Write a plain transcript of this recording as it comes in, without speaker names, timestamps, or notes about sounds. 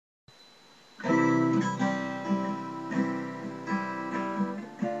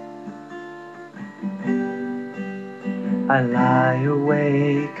I lie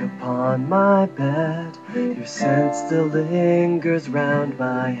awake upon my bed, your scent still lingers round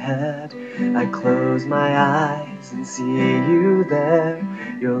my head. I close my eyes and see you there,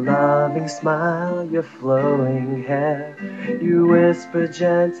 your loving smile, your flowing hair. You whisper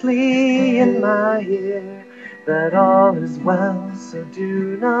gently in my ear that all is well, so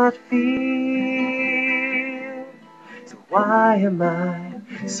do not fear. So why am I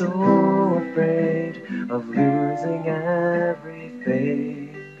so afraid of losing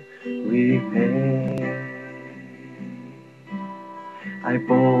everything we paid? I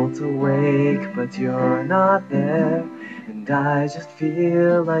bolt awake, but you're not there, and I just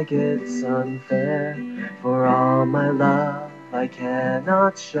feel like it's unfair. For all my love I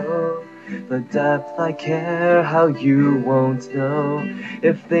cannot show the depth I care, how you won't know.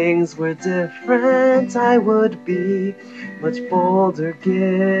 If things were different, I would be much bolder,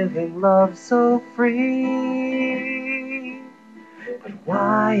 giving love so free. But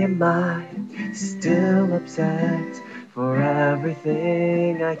why am I still upset for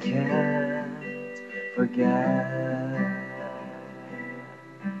everything I can't forget?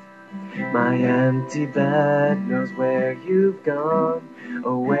 My empty bed knows where you've gone,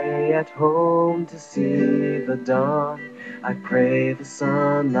 away at home to see the dawn. I pray the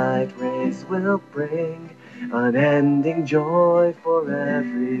sunlight rays will bring unending joy for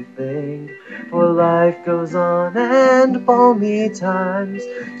everything. For life goes on and balmy times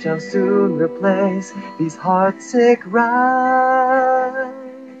shall soon replace these heartsick rides.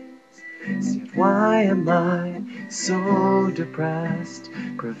 Yet why am I so depressed,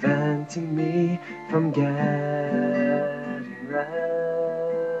 preventing me from getting rest?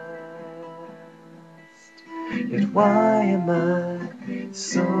 Yet why am I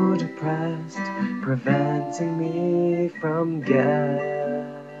so depressed, preventing me from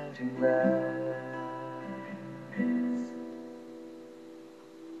getting rest?